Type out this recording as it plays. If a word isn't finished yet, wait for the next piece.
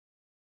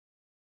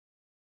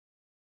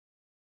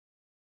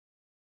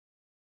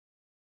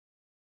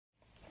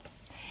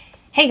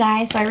Hey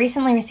guys, so I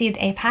recently received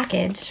a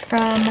package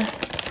from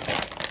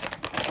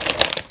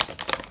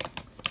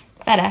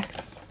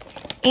FedEx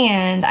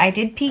and I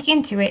did peek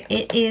into it.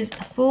 It is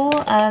full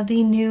of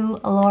the new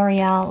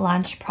L'Oreal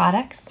launch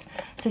products.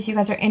 So if you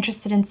guys are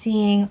interested in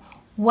seeing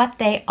what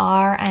they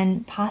are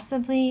and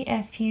possibly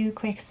a few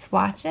quick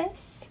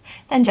swatches,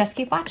 then just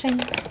keep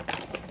watching.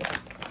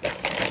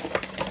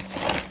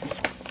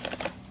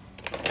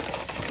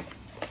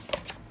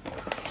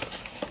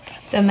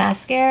 The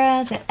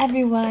mascara that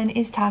everyone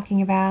is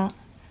talking about,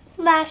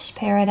 Lash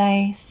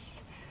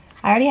Paradise.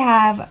 I already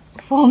have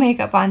full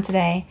makeup on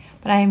today,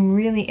 but I am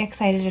really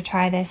excited to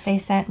try this. They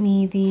sent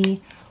me the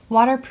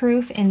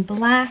waterproof in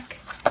black,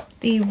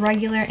 the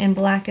regular in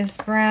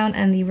blackest brown,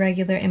 and the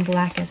regular in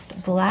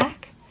blackest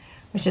black,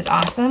 which is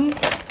awesome.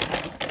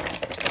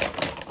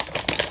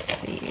 Let's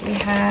see, we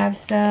have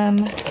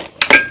some,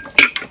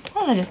 I'm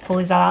gonna just pull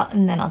these out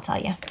and then I'll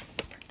tell you.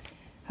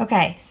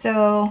 Okay,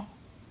 so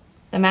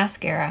the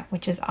mascara,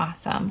 which is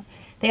awesome.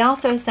 They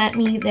also sent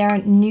me their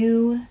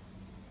new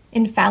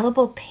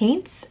infallible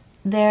paints.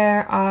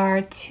 There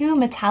are two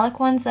metallic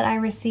ones that I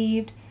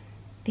received.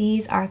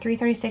 These are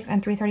 336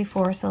 and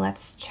 334, so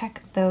let's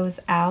check those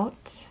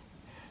out.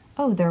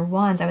 Oh, they're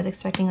wands. I was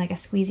expecting like a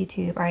squeezy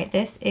tube. All right,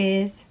 this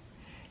is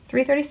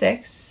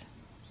 336.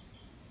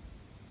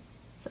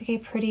 It's like a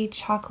pretty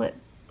chocolate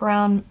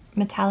brown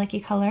metallic-y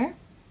color.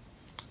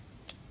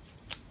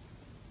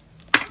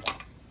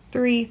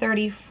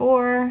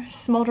 334,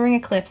 Smoldering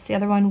Eclipse. The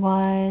other one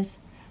was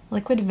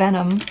Liquid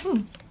Venom.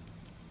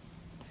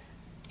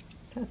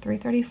 So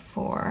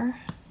 334.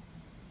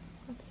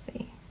 Let's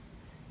see.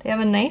 They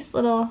have a nice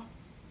little,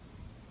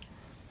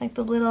 like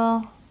the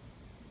little,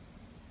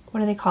 what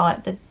do they call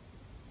it? The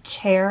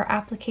chair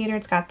applicator.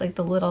 It's got like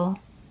the little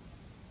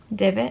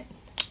divot.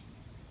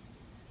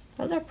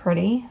 Those are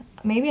pretty.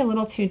 Maybe a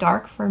little too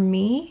dark for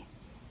me,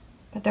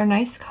 but they're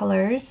nice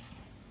colors.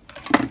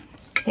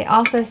 They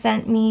also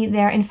sent me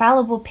their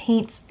Infallible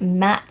Paints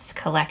Mattes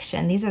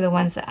collection. These are the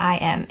ones that I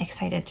am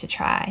excited to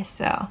try.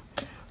 So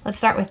let's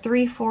start with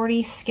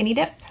 340 Skinny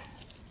Dip.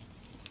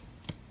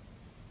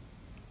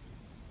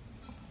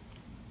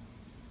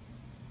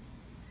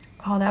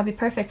 Oh, that would be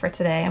perfect for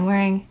today. I'm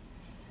wearing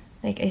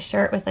like a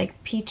shirt with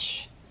like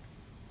peach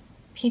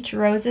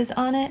roses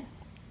on it.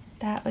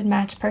 That would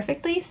match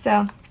perfectly.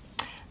 So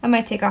I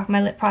might take off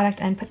my lip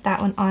product and put that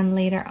one on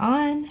later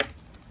on.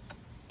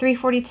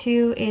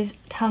 342 is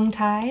Tongue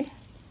Tied.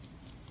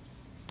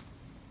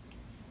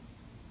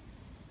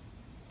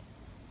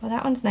 Well,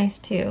 that one's nice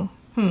too.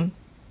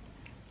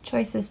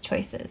 Choices.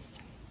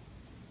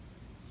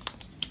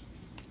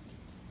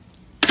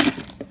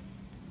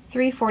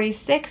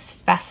 346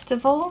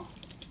 Festival.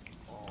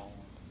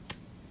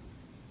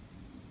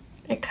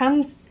 It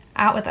comes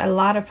out with a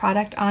lot of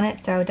product on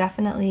it, so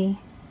definitely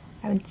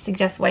I would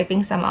suggest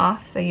wiping some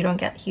off so you don't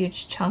get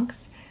huge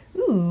chunks.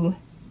 Ooh.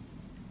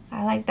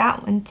 I like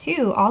that one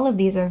too. All of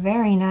these are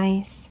very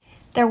nice.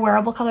 Their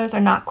wearable colors are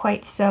not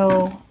quite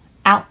so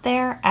out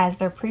there as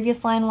their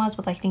previous line was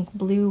with I think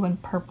blue and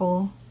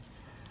purple.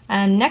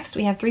 Next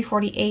we have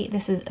 348.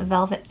 This is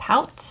Velvet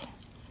Pout.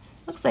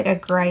 Looks like a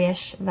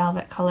grayish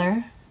velvet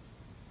color.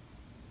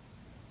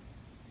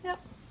 Yep.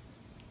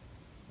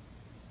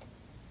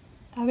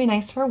 That would be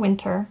nice for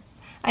winter.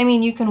 I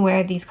mean, you can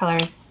wear these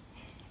colors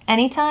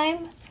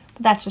anytime,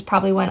 but that's just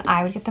probably when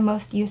I would get the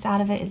most use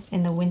out of it is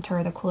in the winter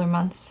or the cooler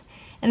months.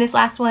 And this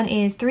last one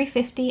is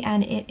 350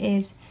 and it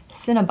is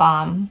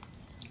Cinnabon.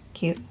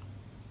 Cute.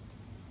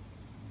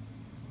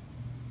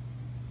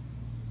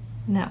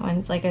 And that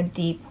one's like a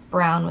deep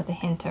brown with a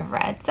hint of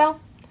red. So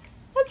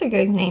that's a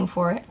good name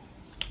for it.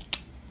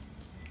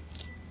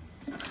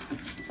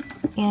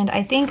 And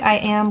I think I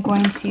am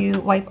going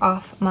to wipe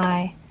off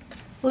my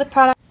lip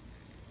product.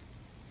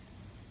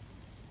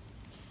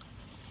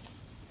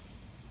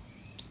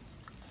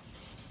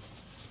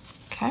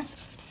 Okay.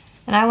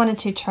 And I wanted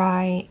to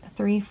try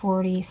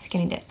 340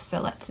 Skinny Dip,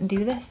 so let's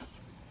do this.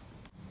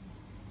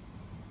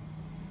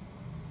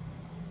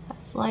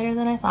 That's lighter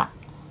than I thought.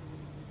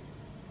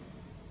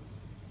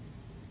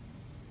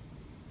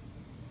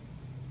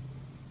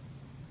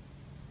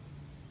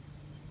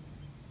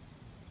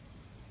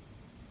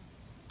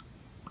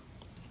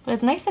 But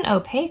it's nice and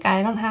opaque.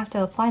 I don't have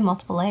to apply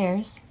multiple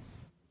layers.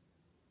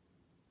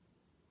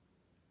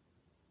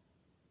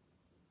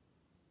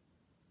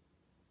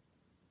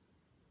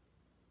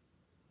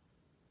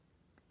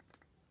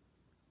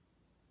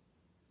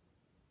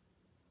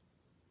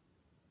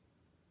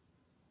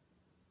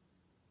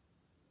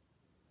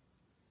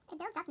 It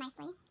builds up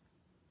nicely.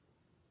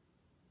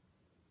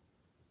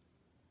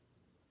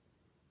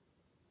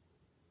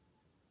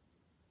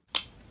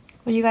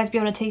 Will you guys be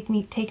able to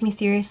take me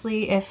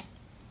seriously if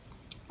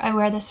I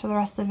wear this for the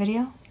rest of the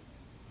video?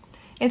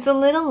 It's a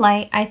little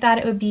light. I thought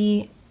it would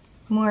be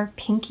more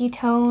pinky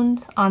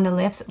toned on the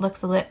lips. It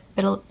looks a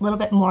little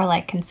bit more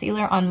like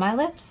concealer on my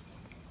lips.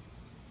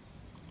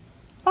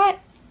 But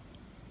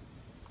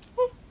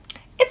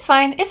it's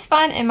fine. It's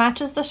fun. It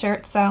matches the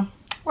shirt, so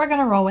we're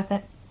gonna roll with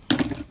it.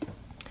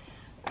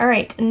 All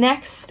right,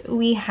 next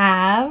we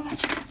have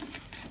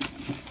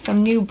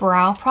some new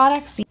brow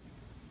products.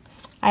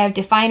 I have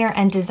Definer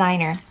and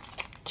Designer.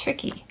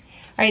 Tricky.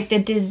 All right, the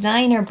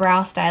Designer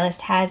Brow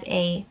Stylist has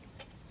a,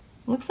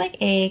 looks like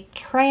a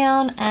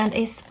crayon and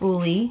a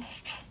spoolie.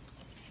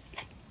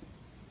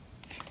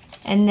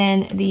 And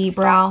then the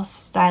Brow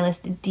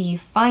Stylist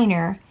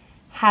Definer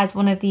has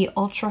one of the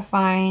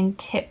ultrafine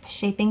tip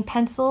shaping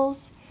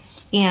pencils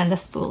and the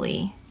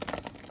spoolie,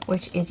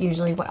 which is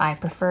usually what I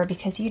prefer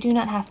because you do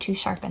not have to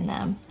sharpen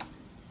them.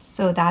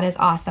 So that is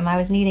awesome. I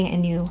was needing a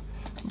new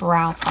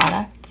brow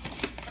product.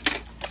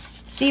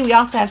 See, we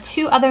also have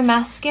two other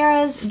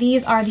mascaras.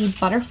 These are the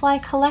Butterfly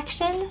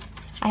collection.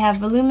 I have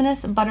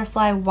Voluminous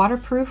Butterfly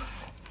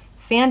Waterproof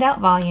Fanned Out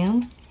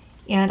Volume,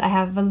 and I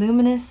have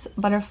Voluminous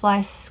Butterfly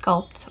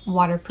Sculpt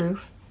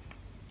Waterproof.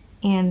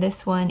 And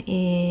this one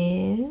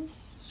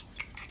is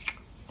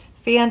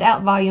Fanned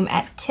Out Volume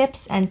at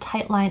Tips and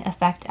Tightline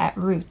Effect at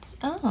Roots.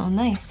 Oh,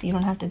 nice. You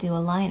don't have to do a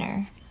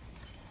liner.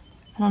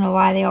 I don't know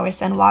why they always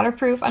send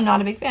waterproof. I'm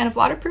not a big fan of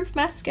waterproof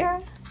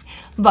mascara,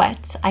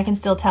 but I can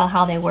still tell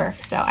how they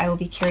work. So I will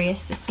be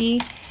curious to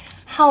see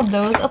how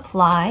those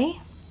apply.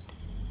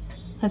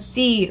 Let's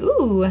see.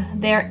 Ooh,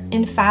 they're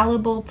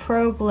Infallible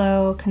Pro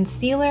Glow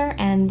Concealer,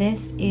 and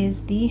this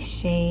is the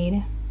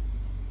shade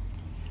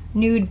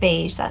Nude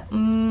Beige. That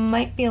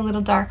might be a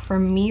little dark for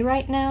me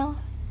right now,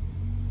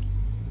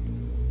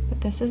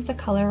 but this is the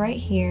color right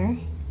here.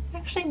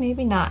 Actually,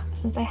 maybe not,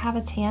 since I have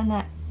a tan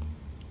that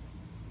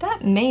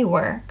may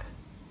work.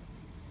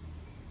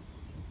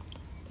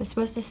 It's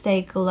supposed to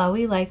stay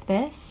glowy like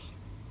this.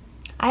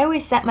 I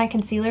always set my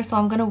concealer, so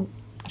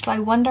I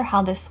wonder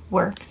how this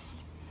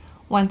works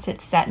once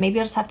it's set. Maybe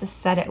I'll just have to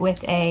set it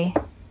with a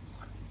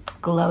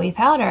glowy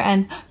powder,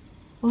 and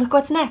look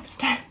what's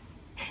next.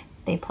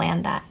 They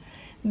planned that.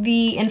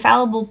 The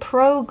Infallible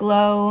Pro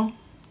Glow,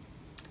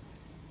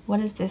 what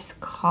is this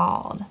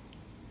called?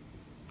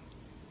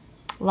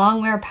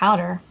 Longwear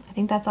powder. I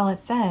think that's all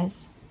it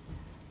says.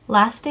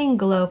 Lasting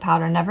glow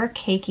powder, never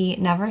cakey,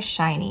 never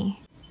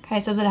shiny. Okay,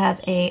 it says it has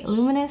a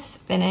luminous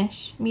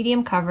finish,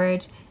 medium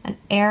coverage, and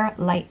air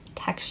light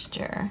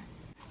texture.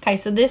 Okay,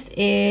 so this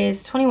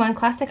is 21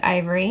 Classic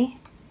Ivory.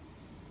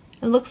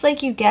 It looks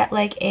like you get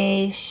like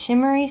a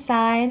shimmery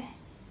side.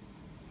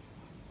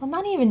 Well,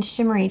 not even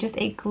shimmery, just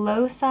a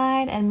glow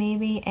side and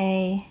maybe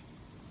a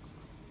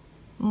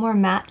more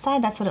matte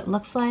side. That's what it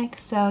looks like.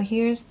 So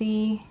here's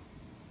the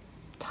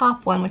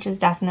top one, which is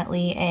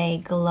definitely a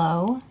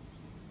glow,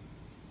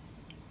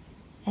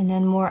 and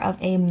then more of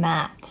a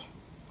matte.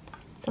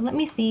 So let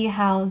me see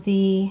how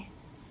the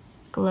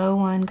glow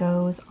one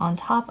goes on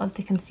top of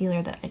the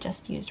concealer that I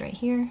just used right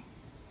here.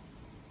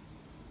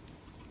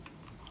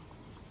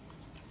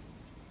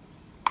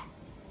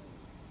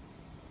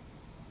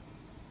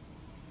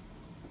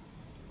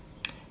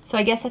 So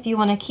I guess if you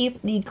want to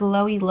keep the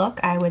glowy look,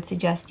 I would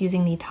suggest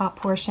using the top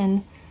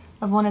portion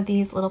of one of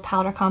these little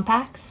powder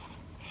compacts.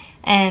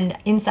 And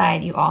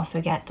inside you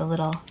also get the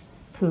little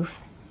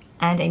poof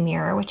and a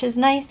mirror, which is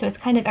nice. So it's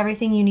kind of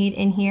everything you need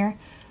in here,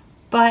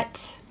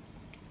 but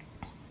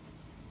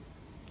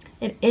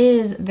it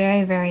is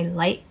very, very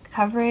light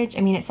coverage.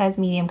 I mean, it says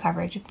medium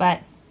coverage,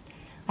 but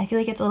I feel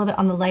like it's a little bit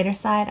on the lighter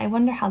side. I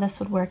wonder how this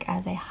would work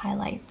as a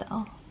highlight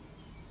though.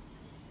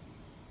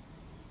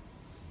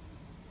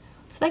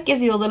 So that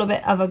gives you a little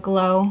bit of a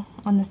glow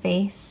on the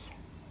face.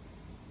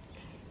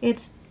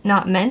 It's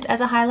not meant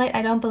as a highlight,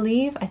 I don't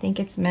believe. I think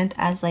it's meant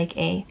as like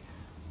a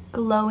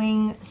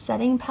glowing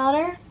setting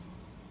powder.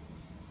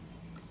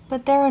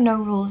 But there are no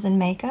rules in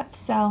makeup,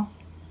 so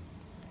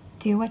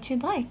do what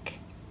you'd like.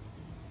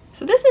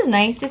 So this is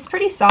nice. It's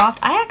pretty soft.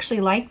 I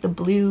actually like the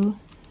blue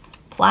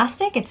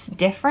plastic. It's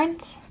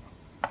different.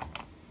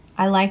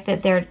 I like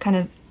that they're kind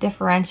of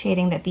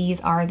differentiating that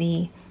these are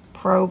the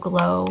Pro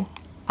Glow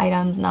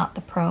items, not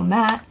the Pro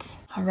Matte.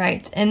 All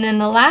right, and then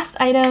the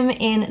last item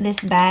in this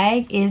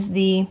bag is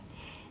the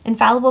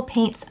Infallible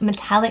Paints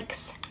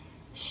Metallics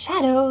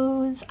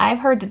Shadows. I've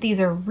heard that these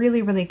are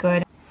really, really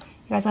good.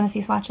 You guys want to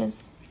see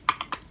swatches?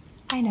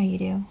 I know you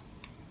do.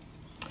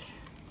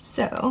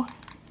 So,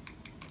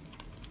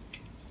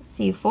 let's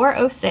see,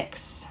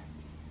 406.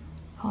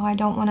 Oh, I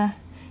don't want to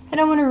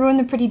ruin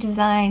the pretty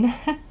design.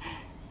 All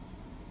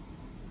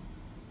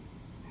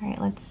right,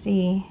 let's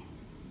see.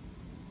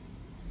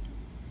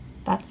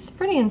 That's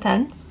pretty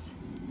intense.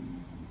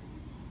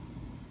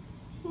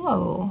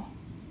 Whoa.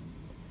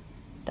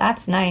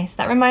 That's nice.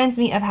 That reminds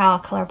me of how a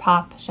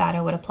ColourPop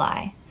shadow would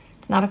apply.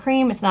 It's not a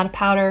cream, it's not a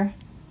powder.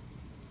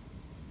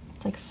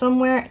 It's like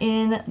somewhere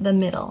in the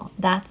middle.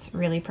 That's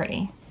really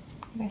pretty.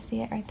 You guys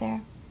see it right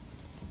there?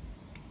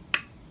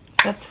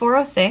 So that's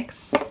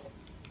 406.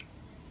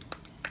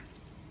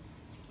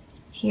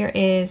 Here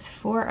is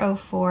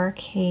 404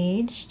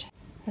 Caged.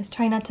 I was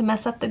trying not to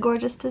mess up the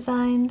gorgeous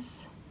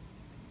designs.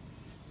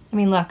 I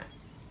mean, look,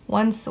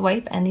 one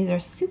swipe and these are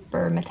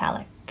super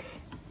metallic.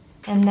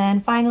 And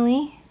then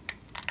finally,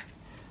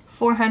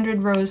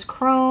 400 Rose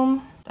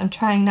Chrome. I'm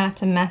trying not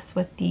to mess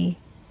with the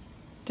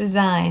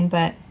design,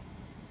 but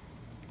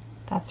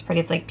that's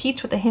pretty. It's like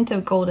peach with a hint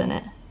of gold in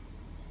it.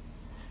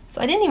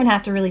 So I didn't even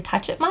have to really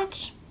touch it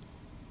much.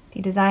 If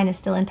The design is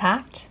still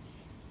intact.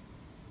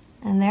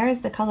 And there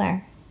is the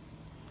color.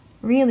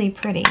 Really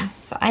pretty.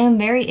 So I am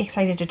very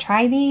excited to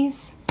try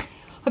these.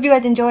 Hope you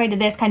guys enjoyed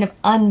this kind of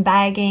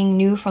unbagging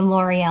new from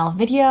L'Oreal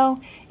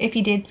video. If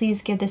you did,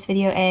 please give this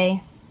video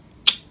a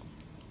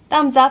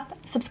thumbs up,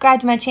 subscribe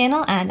to my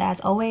channel, and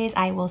as always,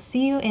 I will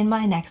see you in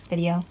my next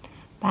video.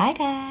 Bye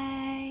guys!